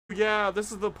Yeah,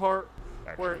 this is the part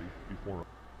where, Actually, before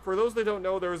for those that don't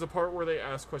know, there is a part where they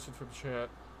ask questions from chat.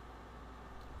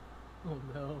 Oh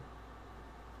no.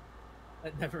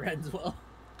 That never ends well.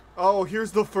 Oh,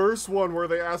 here's the first one where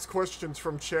they ask questions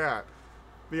from chat.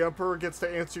 The Emperor gets to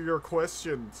answer your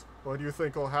questions. What do you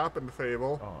think will happen,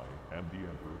 Fable? I am the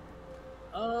Emperor.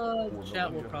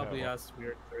 Chat will probably ask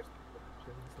weird thirsty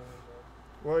questions.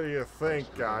 What do you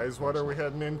think, guys? What are we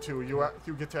heading into? You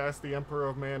get to ask the Emperor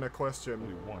of Man a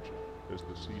question. As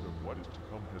the seed of what is to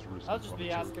come has risen. I'll just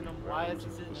be asking him why is he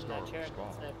sitting in that chair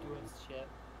instead of doing shit.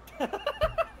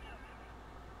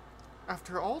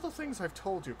 After all the things I've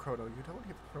told you, Chrono, you don't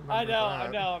even remember I know, that. I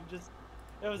know. I'm just.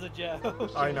 It was a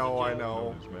joke. I know, I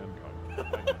know.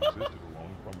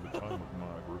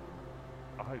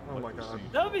 Oh my god.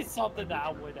 That would be something that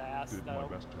I would ask, though.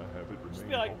 Just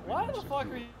be like, why the fuck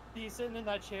are you sitting in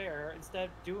that chair instead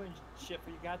of doing shit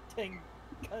for your goddamn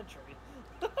country?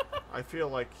 I feel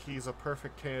like he's a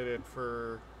perfect candidate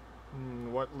for...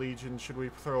 what legion should we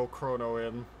throw Chrono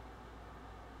in?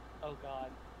 Oh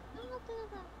god.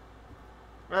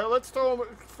 Let's throw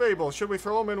him... Fable, should we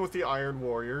throw him in with the Iron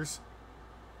Warriors?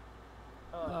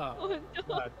 Oh,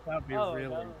 God, that'd be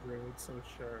really rude, so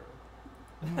sure.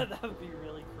 That would be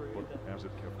really crude.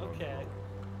 Okay.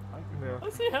 Yeah.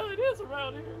 Let's see how it is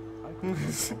around here.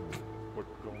 But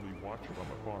could only watch from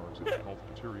afar as its health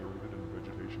deteriorated and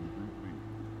vegetation grew weak.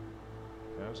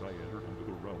 As I entered into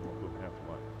the realm of the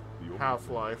half-life, the only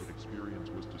thing I could experience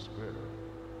was despair.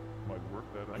 My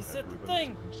work that I had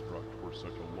driven to construct for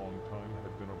such a long time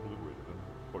had been obliterated in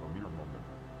but a mere moment.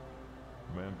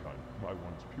 Mankind, my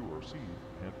once pure seed,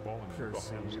 had fallen into the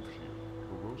hands of sheer,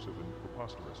 corrosive and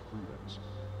preposterous prudence.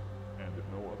 And at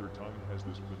no other time has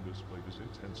this been displayed as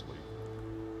intensely.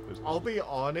 I'll be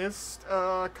honest,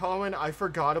 Colin, I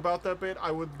forgot about that bit.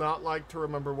 I would not like to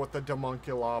remember what the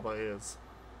Damunculaba is.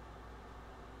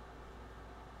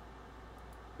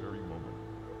 Very moment.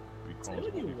 Say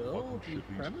what you will, the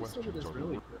premise of it is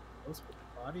really good.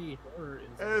 Body horror is...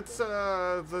 It's,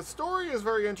 the story is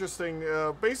very interesting.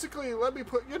 Basically, let me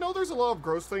put... You know, there's a lot of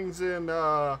gross things in,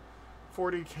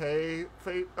 40K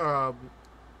Fate,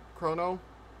 Chrono?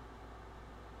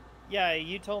 Yeah,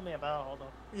 you told me about all the...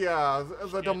 Yeah,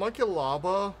 the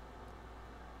Damunculaba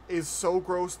is so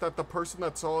gross that the person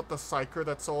that saw it, the psyker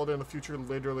that saw it in the future,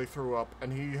 literally threw up,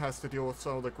 and he has to deal with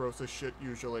some of the grossest shit,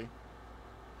 usually.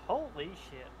 Holy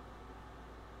shit.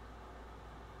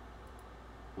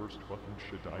 Worst fucking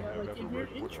shit I have like, ever if you're read.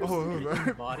 interested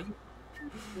in body,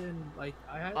 then like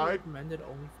I highly recommend it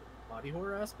only for the body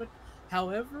horror aspect.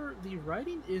 However, the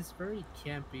writing is very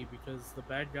campy because the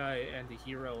bad guy and the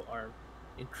hero are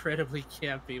incredibly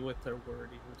campy with their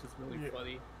wording, which is really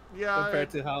funny. Yeah, compared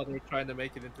to how they're trying to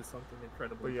make it into something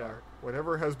incredibly dark.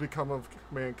 Whatever has become of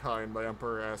mankind, the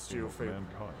Emperor asked you, Fate.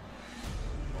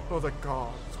 Oh, the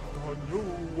gods, the new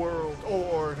world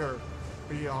order.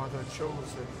 We are the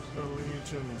chosen, the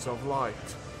legions of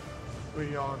light.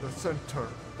 We are the center,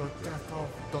 the death of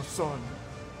the sun,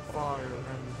 fire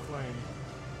and flame.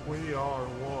 We are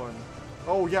one.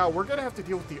 Oh yeah, we're gonna have to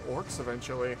deal with the orcs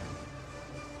eventually.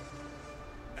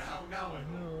 Now, let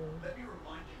me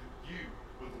remind you that you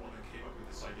were the one that came up with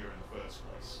this idea in the first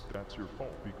place. That's your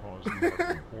fault because you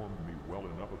haven't informed me well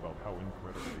enough about how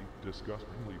incredibly,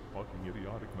 disgustingly fucking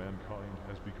idiotic mankind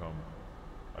has become.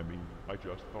 I mean, I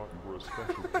just thought you were a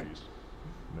special case.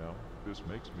 Now, this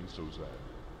makes me so sad.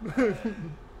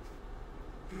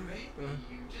 Maybe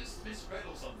you just misread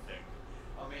or something.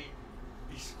 I mean,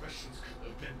 these questions couldn't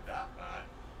have been that bad.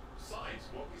 Besides,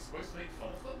 what, we supposed to make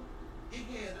fun of them? In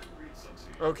here, let me read some to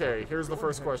you. Okay, here's the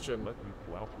first question. Let me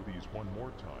plow through these one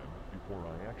more time before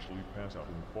I actually pass out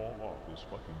and fall off this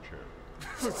fucking chair.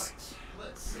 Right,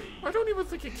 let's see. I don't even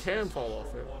think it can fall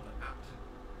off it.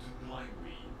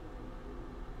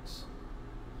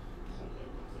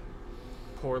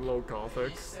 Poor low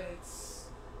gothic.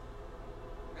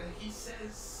 He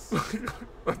says...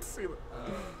 Let's see that.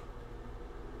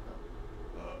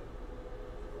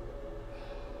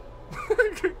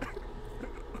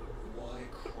 Why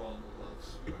Kron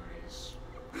loves berries.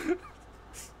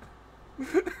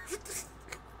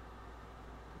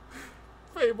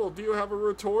 Fable, do you have a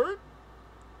retort?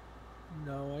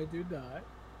 No, I do not.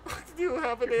 Do you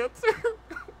have an answer? I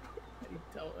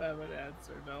don't have an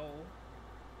answer, no.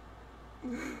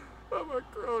 I'm a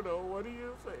Chrono, what do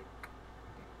you think?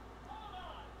 Hold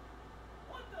on!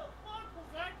 What the fuck was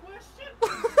that question?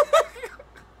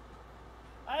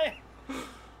 I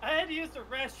had to use the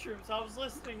restroom, so I was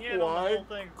listening in on the whole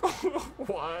thing.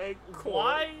 Why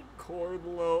corn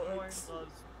loves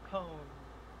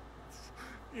cones?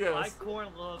 Yes. Why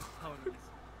corn loves ponies?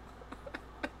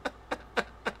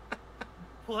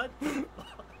 What the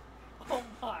fuck?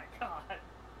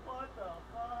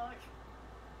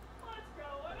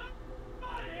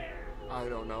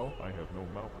 now. I have no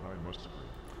mouth and I must scream.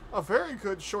 A very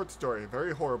good short story,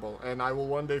 very horrible, and I will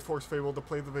one day force Fable to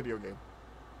play the video game.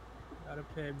 Gotta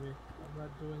pay me. I'm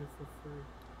not doing it for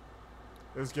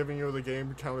free. Is giving you the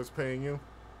game count as paying you?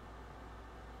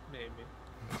 Maybe.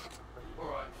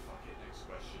 Alright, fuck it, next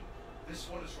question. This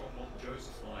one is from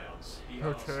Joseph Lyons. He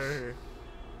Okay.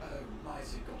 asks,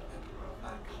 mighty God, Emperor of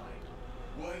mankind,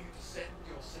 were you to send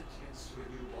your sentience to a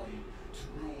new body to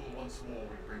rule once more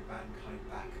and bring mankind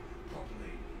back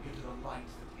properly into the light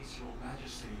that is your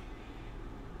majesty,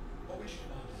 what would you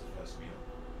demand as the first meal?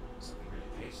 Something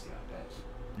really tasty, I bet.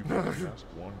 You can only ask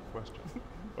one question.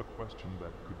 A question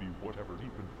that could be whatever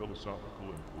deep and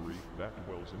philosophical inquiry that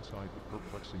dwells inside the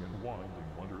perplexing and winding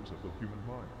wonders of the human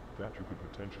mind that you could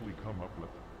potentially come up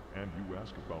with. And you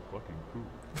ask about fucking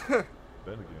food.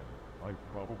 Then again, I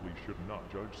probably should not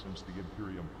judge, since the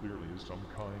Imperium clearly is some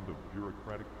kind of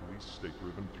bureaucratic police state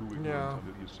driven through ignorance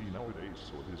and idiocy nowadays,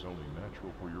 so it is only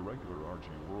natural for your regular RG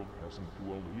world peasant to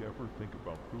only ever think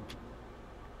about food.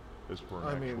 As for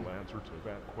an actual answer to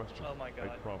that question, oh my God,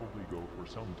 I'd probably go for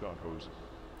some tacos.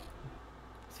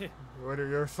 What are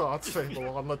your thoughts,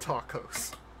 Fable, on the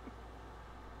tacos?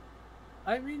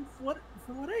 I mean,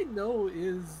 from what I know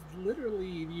is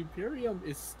literally the Imperium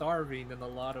is starving in a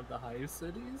lot of the hive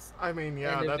cities. I mean,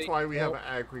 yeah, that's why we have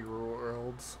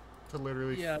agri-worlds to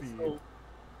literally feed.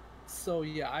 So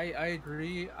yeah, I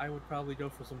agree. I would probably go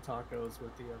for some tacos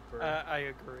with the Emperor. I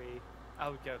agree. I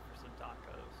would go for some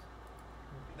tacos.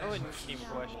 I wouldn't keep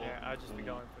questioning it. I'd just be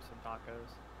going for some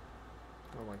tacos.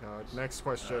 Oh my God. Next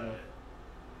question.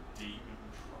 Demon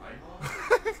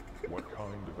Primarch? What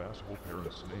kind of asshole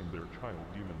parents name their child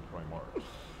Demon Primarch?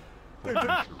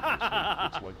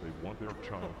 It's like they want their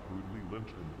child brutally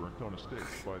lynched and burnt on a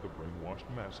stake by the brainwashed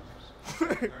masses.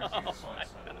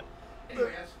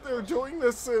 They're doing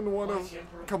this in one of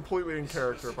completely in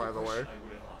character, by the way.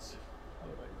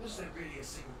 Was there really a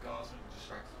single guardsman who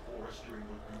distracted Horus during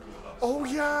what Google will Oh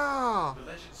yeah! The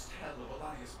legends tell of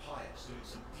Elias Pius doing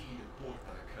some deed aboard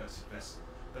that accursed vessel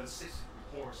that assisted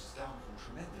with Horus's downfall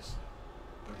tremendously.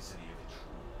 But is any of it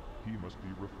true? He must be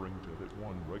referring to that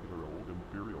one regular old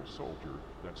Imperial soldier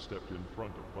that stepped in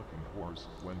front of fucking Horus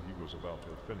when he was about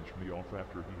to finish me off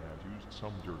after he had used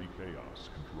some dirty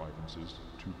chaos contrivances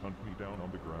to hunt me down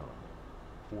on the ground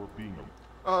for being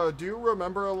a... do you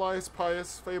remember Elias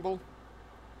Pius, Fable?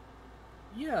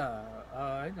 Yeah,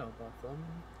 I know about them.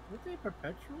 Were they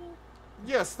perpetual?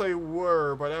 Yes, they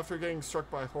were, but after getting struck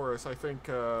by Horus, I think,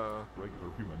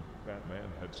 regular human, that man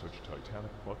had such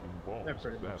titanic fucking balls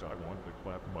that I wanted to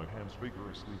clap my hands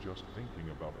vigorously just thinking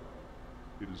about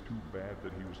it. It is too bad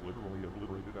that he was literally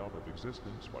obliterated out of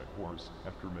existence by Horus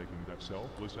after making that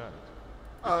selfless act.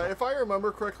 If I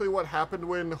remember correctly, what happened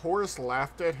when Horus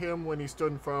laughed at him when he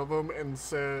stood in front of him and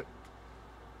said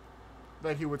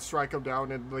that he would strike him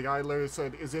down, and the guy literally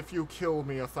said, "Is if you kill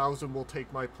me, 1,000 will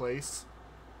take my place."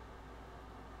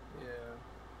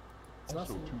 It's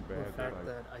also too bad the fact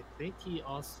that I think he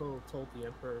also told the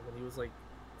Emperor when he was like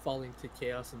falling to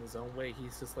chaos in his own way,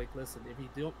 he's just like, listen, if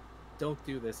you don't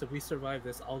do this, if we survive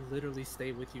this, I'll literally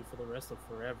stay with you for the rest of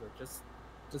forever. Just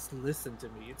listen to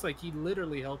me. It's like he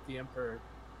literally helped the Emperor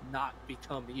not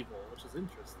become evil, which is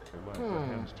interesting.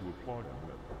 Hands to applaud him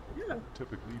with. Yeah.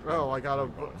 Typically, I got a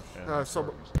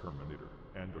Terminator.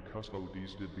 And the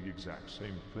Custodes did the exact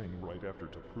same thing right after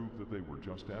to prove that they were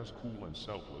just as cool and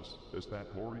selfless as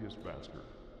that glorious bastard.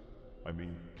 I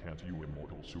mean, can't you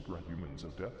immortal superhumans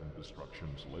of death and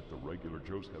destructions let the regular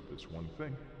Joes have this one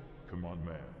thing? Come on,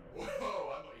 man. Whoa,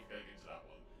 I'm not even getting into that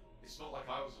one. It's not like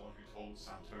I was the one who told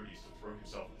Santonis to throw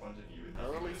himself in front of you.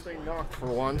 Or at least they knocked for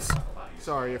once.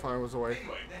 Sorry if I was away.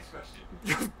 Anyway, next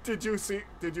question.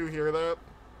 Did you hear that?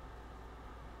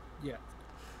 Yeah.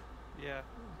 Yeah.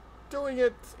 Doing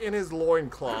it in his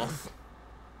loincloth.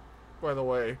 By the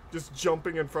way, just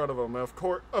jumping in front of him. Of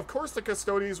course the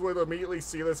Custodes would immediately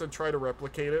see this and try to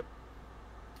replicate it.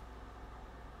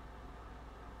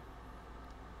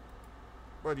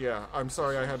 But yeah, I'm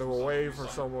sorry I had to away for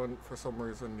some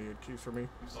reason needed keys for me.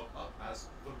 Up as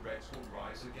the Reds will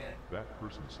rise again. That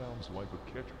person sounds like a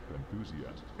ketchup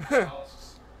enthusiast.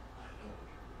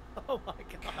 Oh my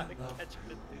God, a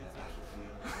ketchup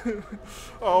enthusiast.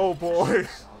 Oh boy.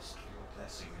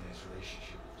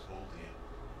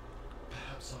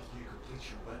 Perhaps after you complete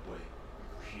your webway, you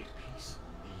create peace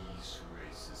among these two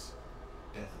races.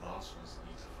 They're the last ones that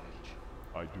need to fight each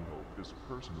other. I do hope this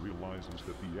person realizes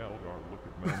that the Eldar look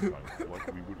at mankind like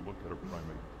we would look at a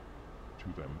primate. To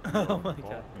them, oh my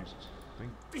God.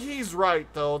 He's right,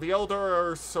 though. The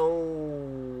Eldar are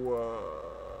so...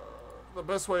 the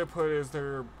best way to put it is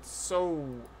they're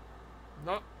so...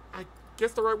 I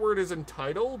guess the right word is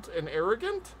entitled and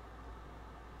arrogant?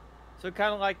 So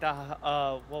kind of like the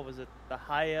what was it? The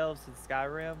High Elves in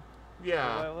Skyrim.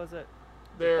 Yeah. What was it?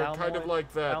 They're kind of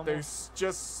like that. They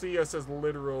just see us as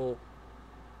literal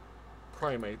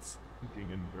primates.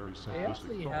 Thinking in very They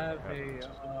actually have a,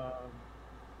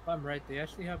 if I'm right, they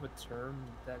actually have a term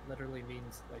that literally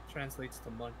means, like, translates to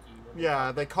monkey.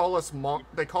 Yeah, they call us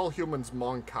they call humans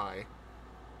monkai.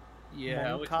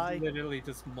 Yeah, which is literally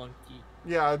just monkey.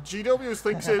 Yeah,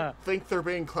 GWs think they're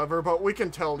being clever, but we can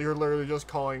tell you're literally just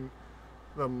calling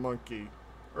them monkey,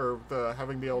 or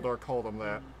having the Eldar call them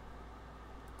that.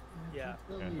 Yeah.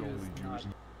 And is not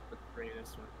the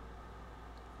greatest one.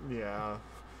 Yeah.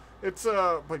 It's,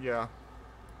 but yeah.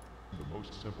 The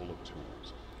most simple of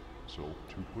tools. So,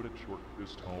 to put it short,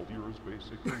 this tall deer is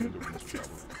basically endurance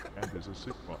challenge, and is a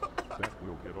sick fuck that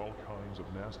will get all kinds of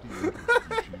nasty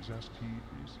interspecies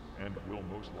STDs, and will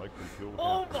most likely kill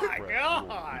half of the crap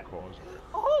world because of it.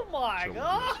 Oh my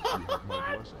god!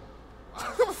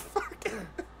 Yes, you have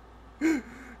my blessing.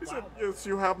 He said, yes,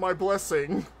 you have my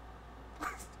blessing.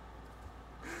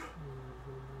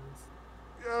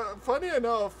 Funny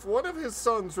enough, one of his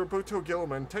sons, Roberto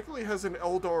Gilman, technically has an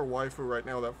Eldar waifu right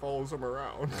now that follows him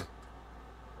around.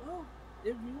 Well,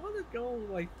 if you want to go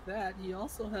like that, he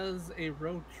also has a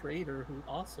rogue trader who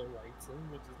also likes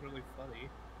him, which is really funny.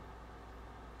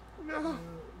 No.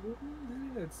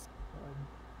 It's fun.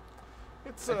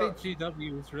 It's, I think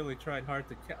GW is really trying hard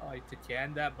to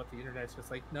can that, but the internet's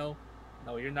just like, no,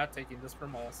 you're not taking this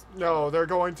from us. No, they're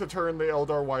going to turn the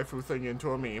Eldar waifu thing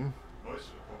into a meme. Most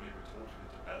of it probably retorted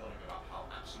into bellowing about how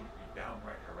absolutely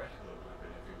downright heretical it would have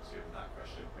been if he was given that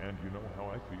question. And you know how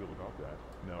I feel about that,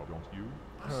 now don't you?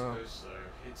 I suppose so.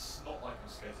 It's not like I'm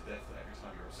scared to death every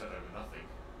time you're upset over nothing.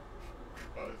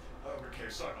 But, okay,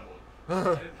 sorry my lord.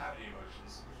 I didn't have any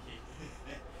emotions.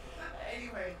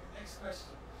 Anyway, next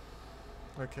question.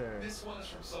 Okay. This one is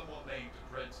from someone named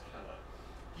Brent Keller.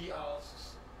 He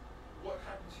asks, what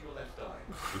happened to your left eye?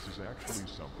 This is actually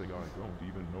something I don't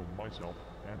even know myself,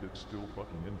 and it still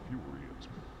fucking infuriates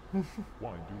me.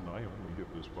 Why do I only get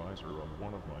this visor on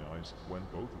one of my eyes when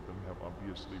both of them have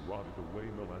obviously rotted away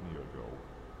millennia ago?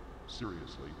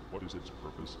 Seriously, what is its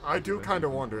purpose? I do kind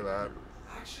of wonder that.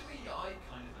 Actually, I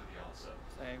kind of know the answer.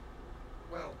 Same.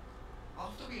 Well,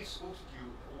 after we escorted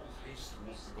you all haste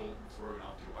towards the Golden Throne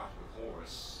after your battle with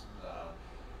Horus,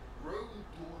 Rogue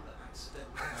Dawn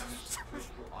accidentally managed to poke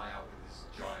your eye out with this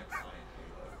giant iron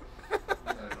halo.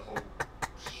 You know, the whole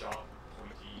sharp,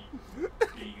 pointy,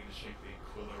 being in the shape of the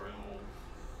Aquila and all.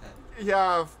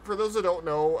 Yeah, for those that don't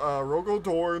know, Rogue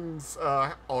Dorn's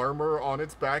armor on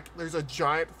its back, there's a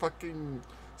giant fucking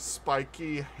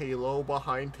spiky halo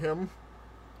behind him.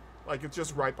 Like, it's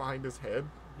just right behind his head.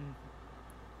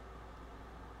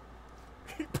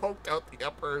 He poked out the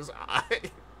Emperor's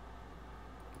eye.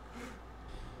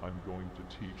 I'm going to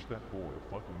teach that boy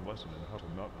a fucking lesson in how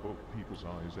to not poke people's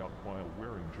eyes out while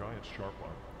wearing giant sharp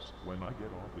arms when I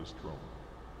get off this throne.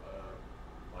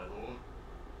 My lord,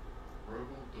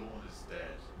 Rogal Dawn is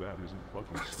dead. That isn't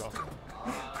fucking stopping.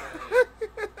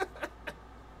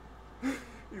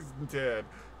 He's dead.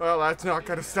 Well, that's not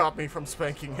gonna stop me from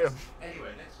spanking him.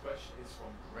 Anyway, next question is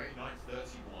from Grey Knight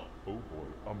 31. Oh boy,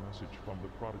 a message from the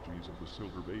prodigies of the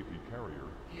Silver Baby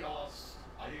Carrier. He asks,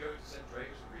 are you going to send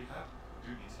Drake to rehab? Do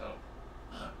needs help.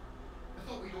 I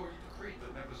thought we'd already decreed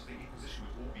that members of the Inquisition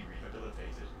would all be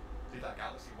rehabilitated. Did that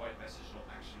galaxy-wide message not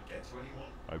actually get to anyone?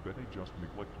 I bet they just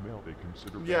neglect mail they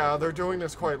consider. Yeah, they're doing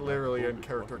this quite literally in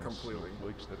character completely.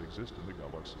 Flakes that exist in the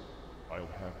galaxy. I'll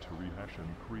have to rehash and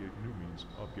create new means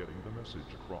of getting the message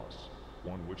across.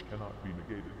 One which cannot be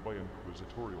negated by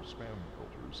inquisitorial spam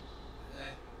filters.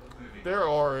 There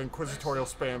are inquisitorial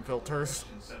spam filters.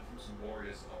 Sent from some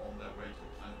warriors that are on their way to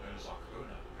a planet known as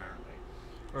Arcona, apparently.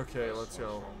 Okay, let's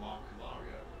go. From Mark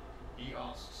Hilario. He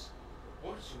asks,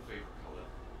 what is your favorite color?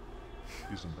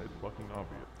 Isn't that fucking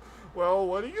obvious? Well,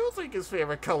 what do you think his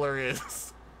favorite color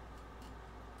is?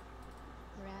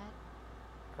 Red.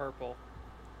 Purple.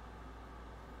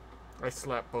 I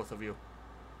slap both of you.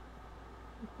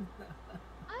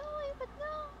 I don't even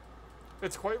know.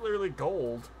 It's quite literally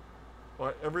gold.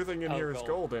 But everything in here is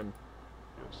golden.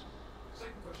 Yes.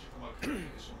 Second question from our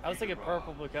is from I was thinking Peter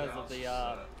purple Brown. because He of the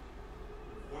asks,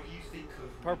 what do you think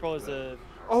of purple is a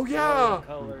Oh yeah!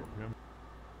 color.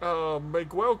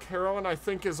 Miguel Caron, I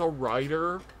think, is a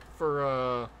writer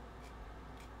for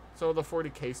some of the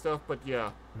 40K stuff, but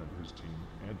yeah. And his team,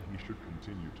 and he should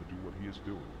continue to do what he is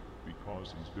doing,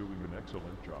 because he's doing an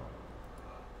excellent job.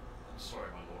 I'm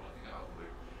sorry, my lord, I think I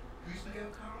outlived. Who's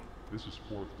Miguel Caron? This is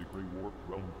 4th degree warp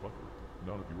realm fucker.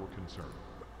 None of your concern.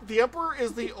 The Emperor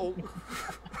is the only...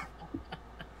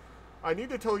 I need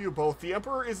to tell you both. The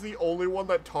Emperor is the only one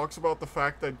that talks about the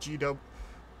fact that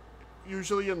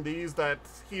usually in these that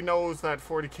he knows that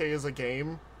 40K is a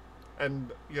game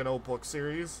and, you know, book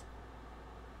series.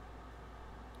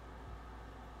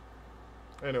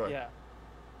 Anyway. Yeah.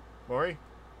 Maury?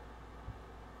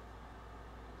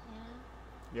 Yeah.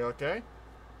 You okay?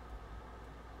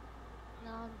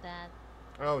 No, I'm dead.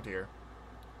 Oh dear.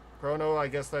 Chrono, I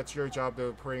guess that's your job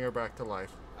to bring her back to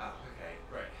life. Ah, okay,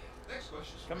 right. Next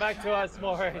question. Come back to us,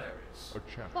 Maury. A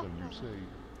chaplain, you say?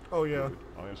 Oh yeah. Good.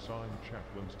 I assign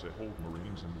chaplains to hold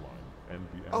Marines in line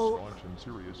and be as staunch and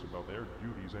serious about their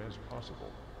duties as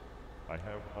possible. I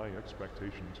have high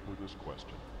expectations for this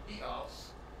question. He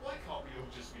asks, why can't we all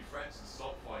just be friends and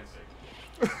stop fighting?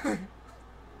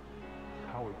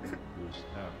 How did this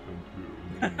happen to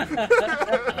me?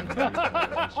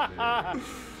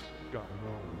 Got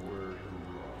nowhere to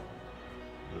run.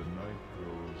 The night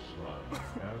goes on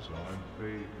as I'm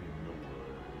fading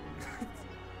away.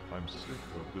 I'm sick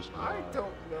of this life. I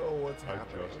don't know what's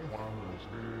happening. I just want to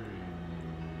scream.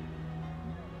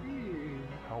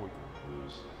 How did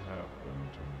this happen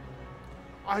to me?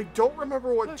 I don't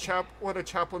remember what a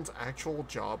chaplain's actual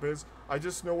job is. I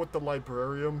just know what the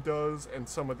librarian does and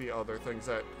some of the other things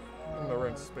that in the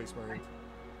ranks of Space Marines.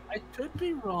 I could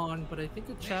be wrong, but I think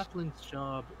a chaplain's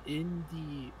job in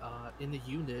the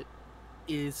unit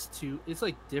is it's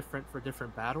like different for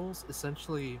different battles.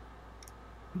 Essentially,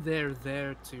 they're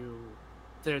there to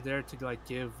like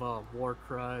give war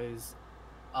cries,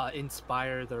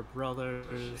 inspire their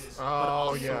brothers.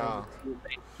 Oh yeah.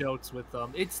 Make jokes with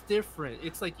them. It's different.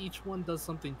 It's like each one does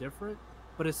something different,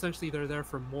 but essentially they're there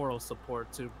for moral support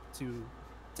to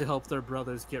help their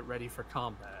brothers get ready for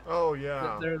combat. Oh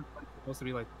yeah. They're like, supposed to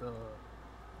be like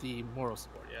the moral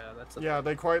support. Yeah, that's.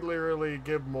 They quite literally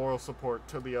give moral support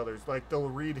to the others. Like they'll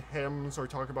read hymns or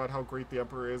talk about how great the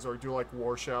Emperor is, or do like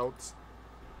war shouts.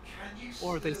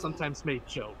 Or they sometimes make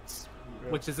jokes,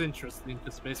 which is interesting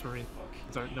because Space Marines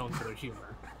aren't known for their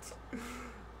humor.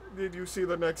 Did you see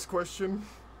the next question?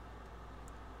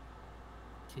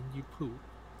 Can you poop?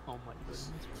 Oh my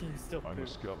goodness. Can you still I'm poop? a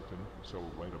skeleton, so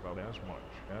write about as much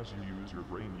as you use your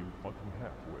brain, you fucking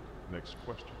half-wit. Next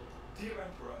question. Dear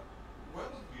Emperor, where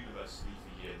will the universe be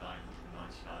for year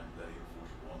 999, day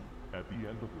 41? At the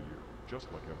end of the year,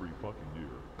 just like every fucking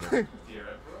year. Dear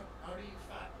Emperor, how are you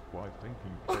fat? Why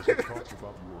thinking pleasant thoughts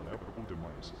about your inevitable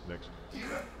demise. Next.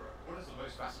 Dear Emperor, what is the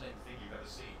most fascinating thing you've ever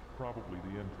seen? Probably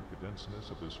the intricate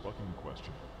denseness of this fucking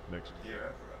question. Next.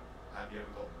 Dear Emperor, have you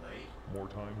ever gotten laid?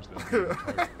 More times than the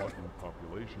entire fucking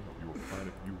population of your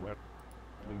planet, you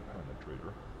rattling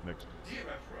penetrator. Next.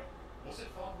 Dear Emperor, was it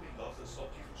fatherly love that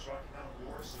stopped you from striking down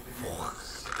Horus?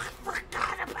 I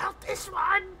forgot about this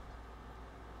one.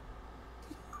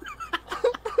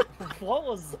 What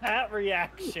was that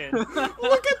reaction? Look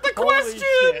at the Holy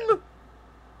question.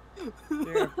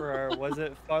 Dear Emperor, was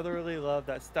it fatherly love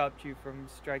that stopped you from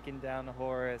striking down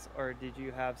Horus, or did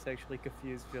you have sexually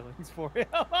confused feelings for him?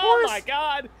 Oh my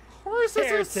god! Horus is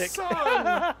his Heretic.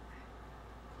 son.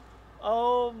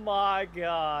 Oh my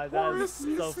god, that is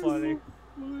Horus so funny.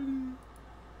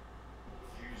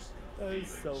 That is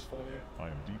so funny. I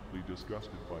am deeply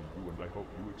disgusted by you and I hope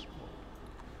you explode.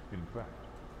 In fact.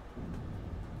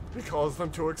 He calls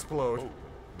them to explode. Oh,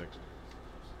 next.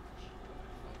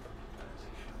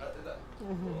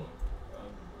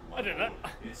 I don't know.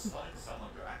 It's starting to sound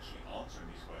like you're actually answering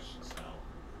these questions now.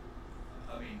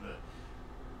 I mean,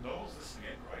 no one's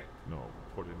listening in, right? No,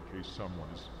 but in case someone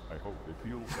is, I hope they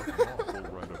feel fucking awful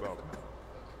right about now.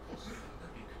 Of course,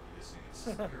 nobody could be listening. It's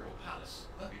the Imperial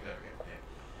Palace. Let me better get here.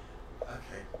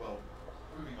 Okay, well,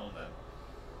 moving on then.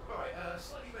 Alright,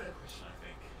 slightly better question, I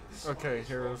think. This Okay, one is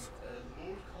heroes. from,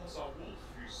 Lord Commissar Wolf,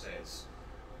 who says,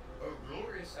 O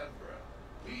glorious Emperor,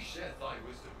 we share thy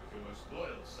wisdom with your most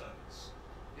loyal servants.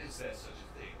 Is there such a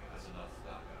thing as enough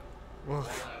DACA? While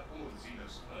I applaud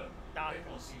Xenos firm,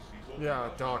 everyone seems to be talking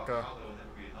about DACA. how there will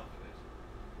never be enough of it.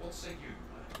 What say you,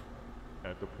 man?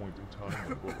 At the point in time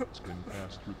when bullets can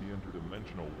pass through the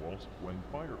interdimensional walls, when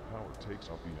firepower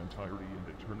takes up the entirety and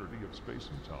eternity of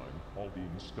space and time, all being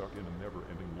stuck in a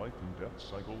never-ending life and death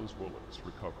cycle as bullets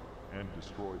recover and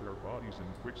destroy their bodies in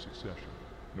quick succession.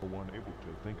 No one able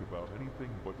to think about anything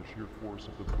but the sheer force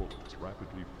of the bullets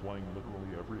rapidly flying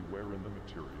literally everywhere in the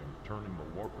materium, turning the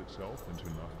warp itself into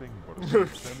nothing but a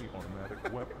semi-automatic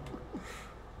weapon.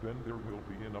 Then there will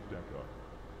be enough DECA,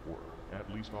 or at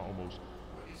least almost.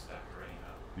 What is DACA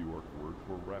anyhow? The orc word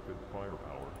for rapid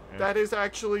firepower. That is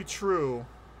actually true.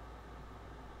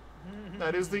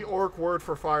 That is the orc word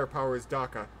for firepower is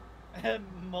DACA.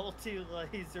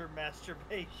 Multi-laser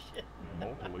masturbation.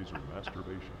 Multi-laser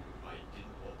masturbation. I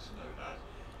didn't want to know that.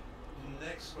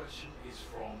 Next question is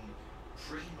from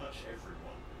pretty much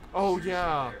everyone. Oh, Seriously,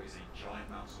 yeah. There is a giant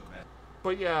mountain of meth.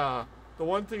 But yeah, the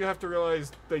one thing you have to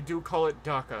realize, they do call it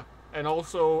Daka. And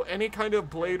also, any kind of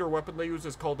blade or weapon they use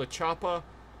is called a choppa.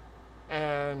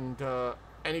 And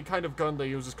any kind of gun they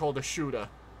use is called a shooter.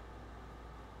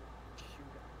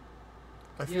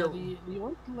 Yeah, the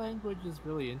orc language is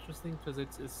really interesting because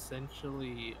it's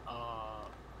essentially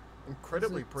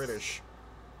incredibly British.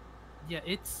 Yeah,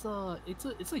 it's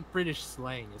like British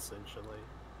slang essentially.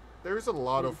 There's a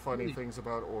lot of funny things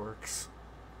about orcs.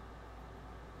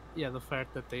 Yeah, the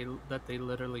fact that they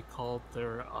literally called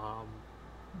their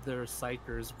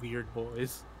psychers weird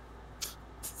boys.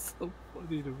 It's so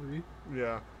funny to me.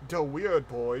 Yeah, the weird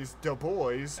boys, the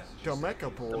boys, the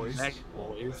mecha boys. The mecha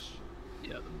boys.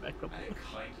 Yeah, the mecha boys. And it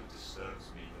kind of disturbs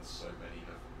me that so many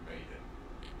have made it.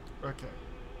 Okay.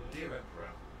 Dear Emperor,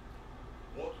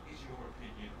 what is your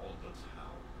opinion on the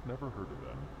Tau? Never heard of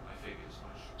them. I figured as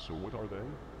much. So what are they?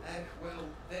 Well,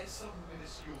 there's some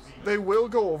minuscule xenos. They will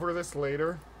go over this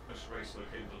later. This race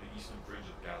located on the eastern fringe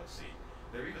of the galaxy.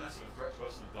 They're even less of a threat to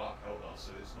us than the Dark Eldar,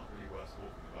 so it's not really worth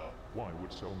talking about. Why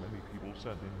would so many people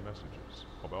send in messages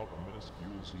about a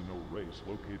minuscule xeno race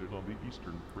located on the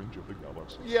eastern fringe of the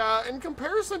galaxy? Yeah, in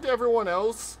comparison to everyone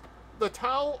else, the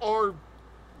Tau are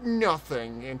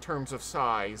nothing in terms of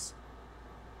size.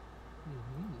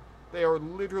 They are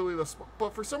literally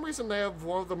but for some reason they have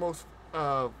one of the most,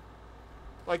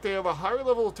 they have a higher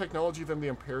level of technology than the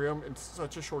Imperium in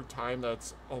such a short time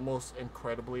that's almost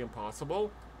incredibly impossible.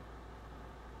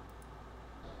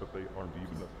 But they aren't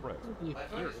even a threat.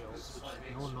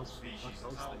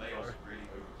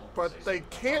 But they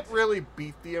can't really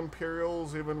beat the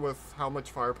Imperials even with how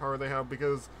much firepower they have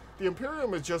because the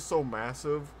Imperium is just so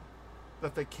massive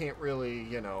that they can't really,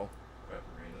 you know.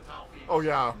 Oh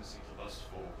yeah.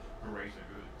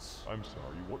 I'm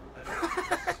sorry, what?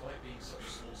 Despite being such a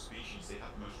small species, they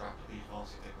have the most rapidly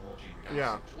advancing technology in the galaxy,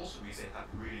 yeah. Which also means they have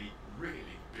really,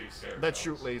 really big scary that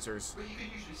shoot lasers. But you can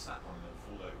usually snap on them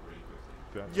and fall over really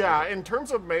quickly. Yeah, in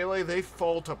terms of melee, they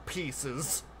fall to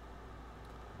pieces.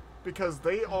 Because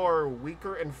they are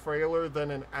weaker and frailer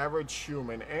than an average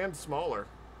human, and smaller.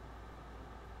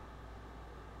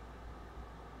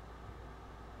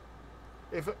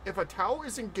 If a Tau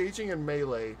is engaging in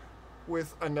melee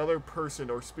with another person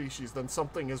or species, then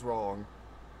something is wrong.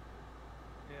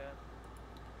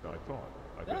 Yeah. I thought.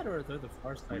 That or they're the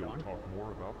Farsight. We'll talk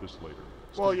more about this later.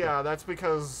 Well, yeah, that's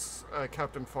because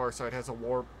Captain Farsight has a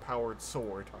warp-powered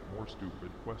sword. More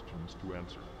stupid questions to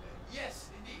answer.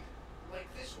 Yes, indeed. Like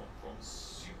this one from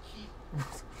Suika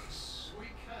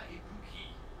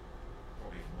Ibuki.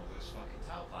 Probably from one of those fucking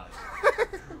Tau planets.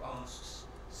 Who asks,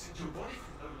 since your body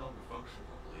can no longer function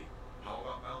properly, how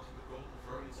about mounting the golden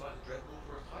throne inside the Dreadnought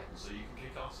or a Titan so you can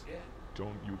kick ass again?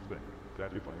 Don't you think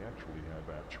that if I actually had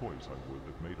that choice, I would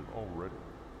have made it already?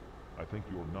 I think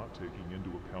you're not taking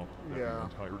into account that the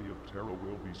entirety of Terra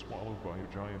will be swallowed by a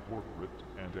giant warp rift,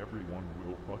 and everyone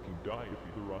will fucking die if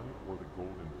either I or the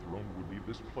Golden Throne would leave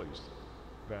this place.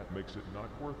 That makes it not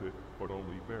worth it, but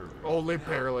only barely. Only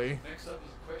barely. Next up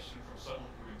is a question from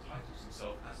someone who entitles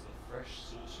himself as the Fresh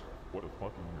Sorcerer. What a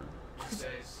fucking nerd. He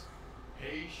says,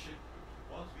 hey shit,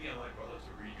 want me and my brother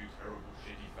to read you terrible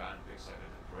shitty fanfics like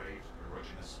the depraved,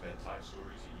 erogenous bedtime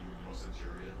story to you and your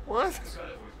Centurion? What? This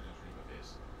guy always been a dream of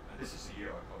his, and this is the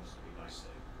year I promised to be nice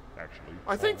to him. Actually,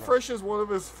 I think Fresh is one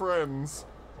of his friends.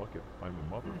 Fuck it, I'm the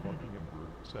motherfucking Emperor.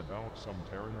 Send out some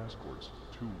Terran escorts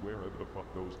to wherever the fuck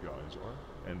those guys are,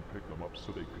 and pick them up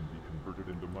so they can be converted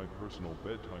into my personal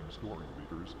bedtime story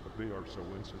readers, but they are so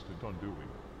insistent on doing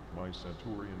it. My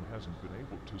Centurion hasn't been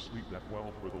able to sleep that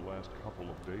well for the last couple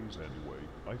of days anyway.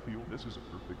 I feel this is a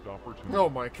perfect opportunity oh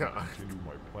my God. to continue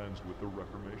my plans with the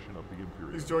reformation of the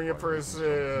Imperium. He's doing it for his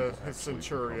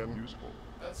Centurion.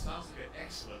 That sounds like an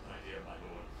excellent idea, my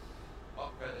lord.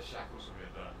 Up bear the shackles when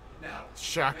we're done. Now,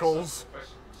 shackles. Next up is a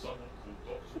question from someone called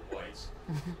Dr. White.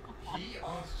 He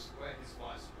asks where his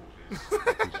fire support is.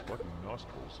 His fucking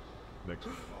nostrils.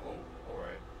 Next. Oh,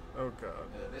 alright. Oh God.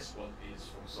 This one is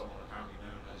from someone apparently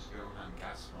known as Johann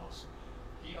Gasmask.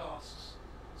 He asks,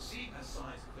 seeing as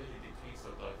science clearly dictates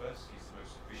that diversity is the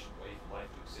most efficient way for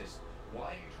life to exist,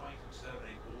 why are you trying to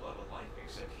exterminate all other life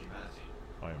except humanity?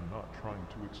 I am not trying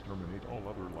to exterminate all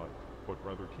other life, but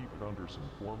rather keep it under some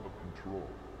form of control.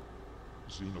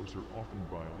 Xenos are often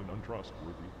vile and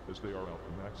untrustworthy, as they are out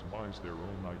to maximize their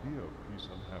own idea of peace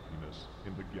and happiness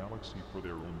in the galaxy for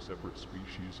their own separate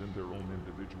species in their own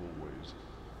individual ways.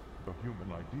 The human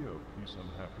idea of peace and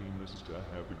happiness is to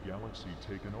have the galaxy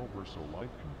taken over so life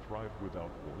can thrive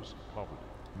without wars, poverty,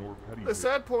 nor petty... The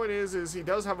sad point is he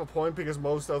does have a point because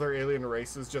most other alien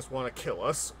races just want to kill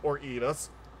us or eat us.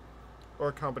 Or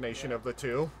a combination of the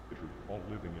two. All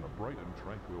living in a bright and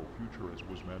tranquil future as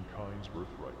was mankind's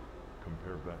birthright.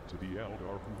 Compare that to the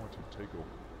Eldar who want to take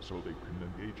over, so they can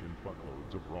engage in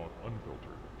buttloads of raw,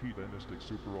 unfiltered, hedonistic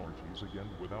super orgies again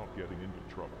without getting into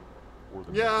trouble. Or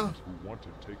the Necrons who want to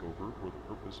take over for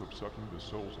the purpose of sucking the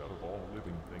souls out of all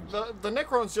living things. The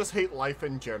Necrons just hate life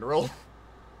in general.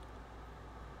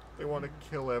 They want to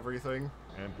kill everything.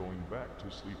 And going back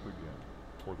to sleep again.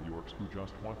 Or the Orcs who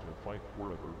just want to fight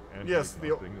forever and yes, make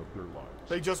nothing of their lives.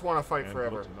 They just want to fight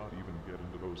forever. Let's not even get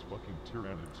into those fucking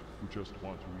Tyranids who just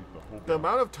want to eat the whole The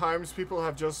amount of times people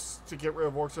have just to get rid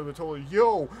of Orcs have been told,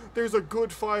 yo, there's a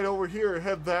good fight over here,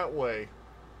 head that way.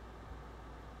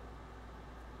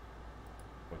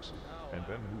 And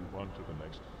then move on to the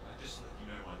next. Just to let you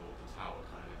know, my lord, the Tau are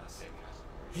kind of in that same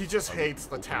category. He just hates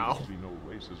the Tau. There would be no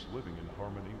races living in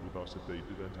harmony with us if they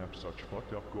didn't have such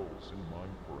fucked up goals in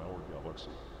mind for our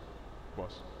galaxy.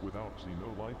 Plus, without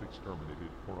xenolife exterminated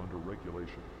or under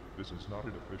regulation, this is not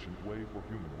an efficient way for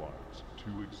human lives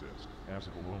to exist, as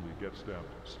it will only get stabbed,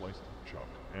 sliced,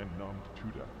 chopped, and numbed to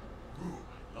death. Ooh,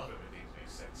 none of it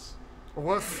makes sense.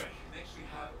 What? Anyway, next we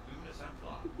have Luminous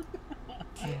Templar.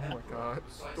 Oh my god,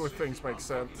 those things make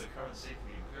sense. The current state of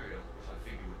the Imperium, which I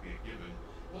figure would be a given,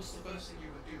 what's the first thing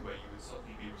you would do where you would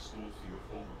suddenly be restored to your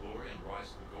former glory and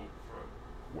rise to the golden throne?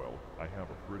 Well, I have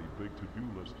a pretty big to-do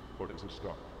list, but as a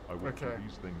start, I will do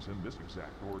these things in this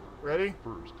exact order. Ready?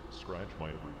 First, scratch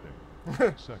my everything.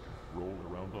 Second, roll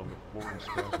around on the floor and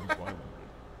spasm violently.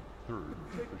 Third,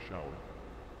 take a shower.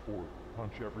 Fourth,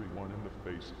 punch everyone in the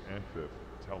face. And fifth,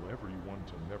 tell everyone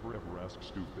to never ever ask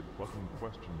stupid fucking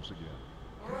questions again.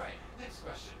 Alright, next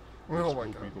question. This will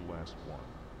be the last one.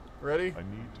 Ready? I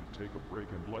need to take a break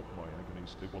and let my agony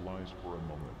stabilize for a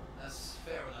moment. That's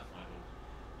fair enough, my lord.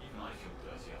 Even I feel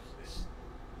dirty after this.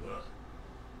 Ugh.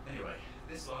 Anyway,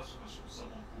 this last one was from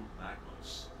someone called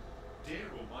Magnus. Dear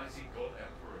Almighty God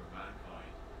Emperor of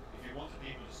mankind, if you wanted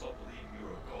people to stop believing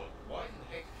you're a god, why in the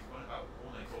heck did you run about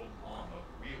worn a golden armor,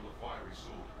 wield a fiery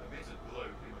sword, emit a glow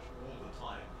pretty much all the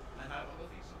time, and have other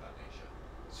things of that nature?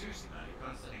 Seriously, man, you're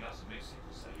kind of sending out some mixed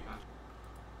signals there. You have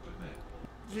to admit.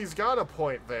 He's got a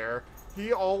point there.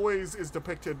 He always is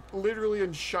depicted literally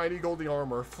in shiny golden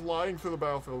armor, flying through the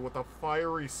battlefield with a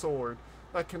fiery sword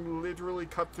that can literally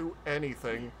cut through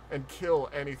anything and kill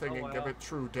anything and give it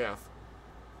true death.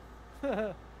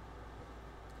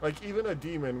 Like even a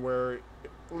demon, where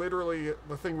literally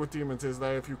the thing with demons is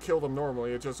that if you kill them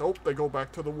normally, it just, oh, they go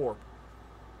back to the warp.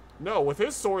 No, with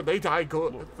his sword, they die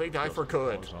good. Look, they die for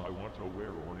good. I want to wear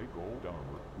a gold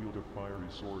armor, wield a fiery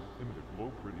sword, emit a glow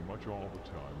pretty much all the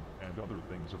time, and other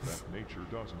things of that nature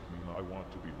doesn't mean I want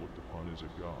to be looked upon as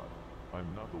a god. I'm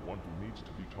not the one who needs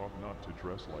to be taught not to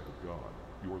dress like a god.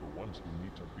 You're the ones who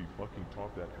need to be fucking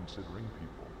taught that considering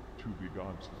people to be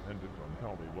gods dependent on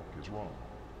how they look is wrong.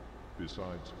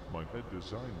 Besides, my head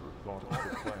designer thought all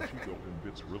the flashy golden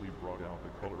bits really brought out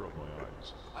the color of my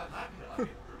eyes. I'm happy that I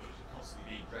get the privilege of constantly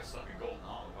being dressed up in golden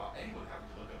armor without anyone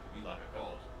having to look up at me like a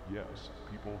god. Yes,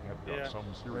 people have got some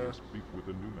serious beef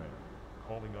with the new man,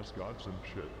 calling us gods and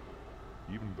shit.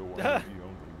 Even though I'm the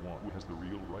only one who has the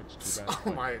real rights to that.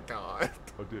 Oh my god.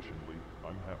 Additionally,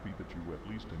 I'm happy that you at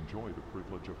least enjoy the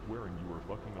privilege of wearing your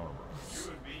fucking armor.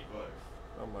 You and me both.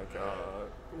 Oh my god.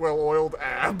 Well-oiled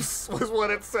abs was what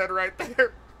it said right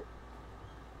there.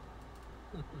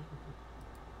 Oh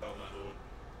my lord.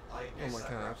 I guess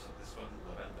that wraps up this one,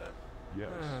 Lavender.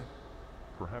 Yes.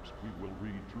 Perhaps we will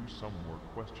read through some more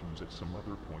questions at some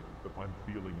other point if I'm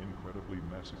feeling incredibly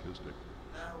masochistic.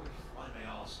 Now, if I may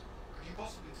ask, could you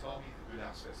possibly tell me the good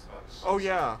aspects about this? Oh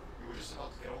yeah. You were just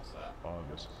about to get onto that.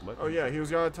 Yes. Oh yeah, he was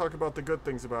gonna talk about the good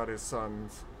things about his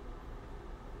sons.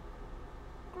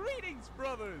 Greetings,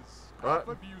 brothers! What?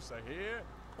 Abuser here.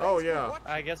 Oh yeah.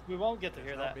 I guess we won't get to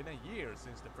hear that. It's now been a year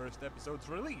since the first episode's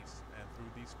release, and through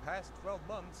these past 12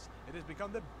 months, it has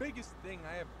become the biggest thing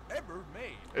I have ever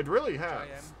made. It really which has. I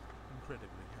am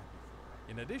incredibly happy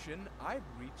for. In addition, I've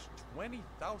reached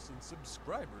 20,000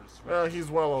 subscribers. Well,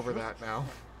 he's well over that now.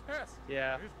 Yes.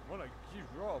 Yeah. I just want to give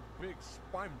you all a big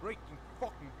spine-breaking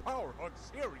fucking power hug,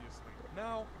 seriously.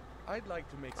 Now, I'd like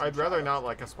to make some I'd rather shout-outs not to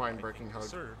like a people I spine-breaking think hug.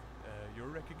 deserve, your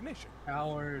recognition.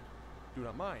 Howard. Do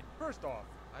not mind. First off,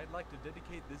 I'd like to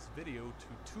dedicate this video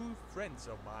to two friends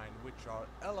of mine, which are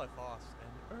Elithos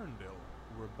and Erndil,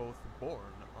 who were both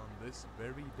born on this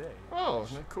very day. Oh,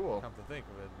 cool. Come to think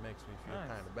of it, it makes me feel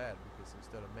kind of bad, because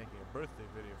instead of making a birthday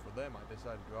video for them, I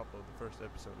decided to upload the first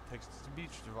episode of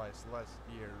text-to-speech device last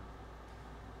year.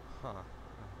 Huh.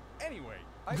 Anyway,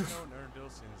 I've known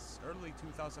Erndil since early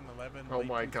 2011. Oh late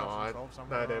my god, 2012,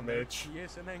 that around there. image. He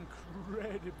is an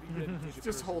incredibly dedicated Just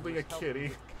person holding who a has helped kitty. me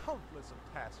with countless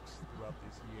of tasks throughout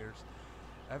these years.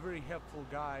 a very helpful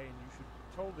guy, and you should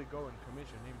totally go and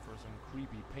commission him for some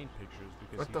creepy paint pictures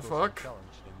because he goes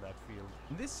unchallenged in that field.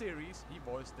 In this series, he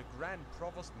voiced the Grand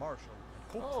Provost Marshal,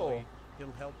 and hopefully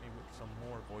he'll help me with some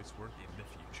more voice work in the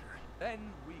future. Then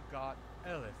we got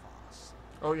Eliphas.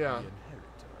 Oh yeah. The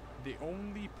Inheritor. The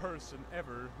only person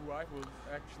ever who I will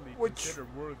actually consider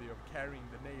worthy of carrying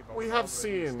the name of an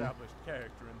established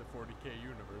character in the 40k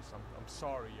universe. I'm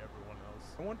sorry, everyone else.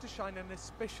 I want to shine an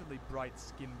especially bright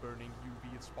skin-burning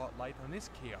UV spotlight on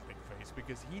his chaotic face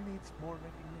because he needs more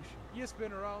recognition. He has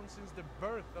been around since the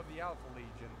birth of the Alpha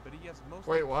Legion, but he has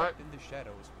mostly kept in the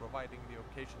shadows, providing the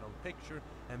occasional picture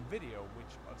and video,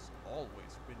 which has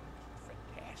always been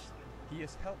fantastic. He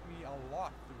has helped me a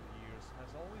lot through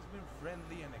has always been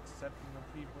friendly and accepting of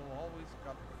people, always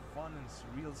got a fun and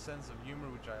surreal sense of humor,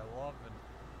 which I love, and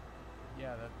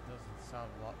yeah, that doesn't sound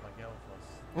a lot like Eliphas,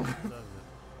 does it?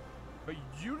 But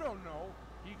you don't know,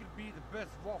 he could be the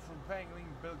best waffle pangling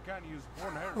Belcani who's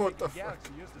born here in the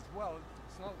galaxy used as well.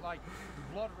 It's not like the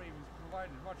Blood Ravens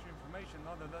provided much information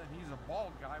other than he's a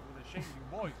bald guy with a shaking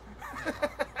voice.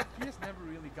 He has never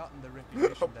really gotten the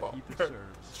recognition that he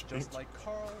deserves. Just like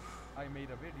Carl, I made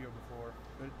a video before,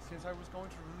 but since I was going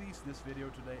to release this video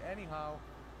today anyhow,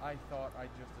 I thought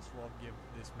I'd just as well give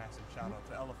this massive shout out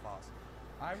to Eliphas.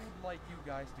 I would like you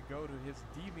guys to go to his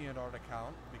DeviantArt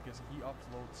account because he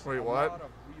uploads a lot of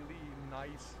really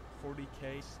nice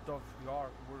 40k stuff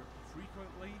artwork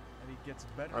frequently, and he gets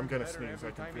better and better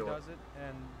every time he does it,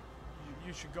 and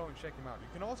you should go and check him out.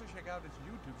 You can also check out his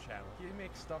YouTube channel. He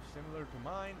makes stuff similar to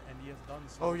mine, and he has done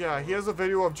some he has a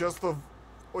video of just the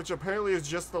which apparently is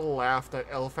just the laugh that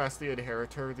Eliphas the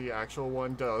Inheritor, the actual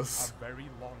one, does. A very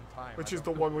long time. Which is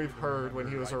the one we've heard when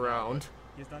he was around.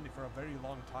 He's done it for a very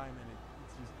long time, and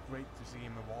it's just great to see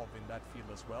him evolve in that field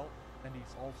as well. And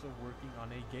he's also working on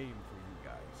a game for you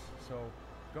guys. So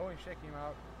go and check him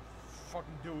out.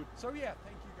 Fucking do it. So yeah,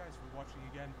 thank you guys for watching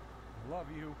again. Love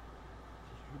you.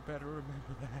 You better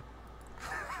remember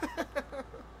that.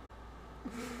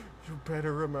 You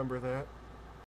better remember that.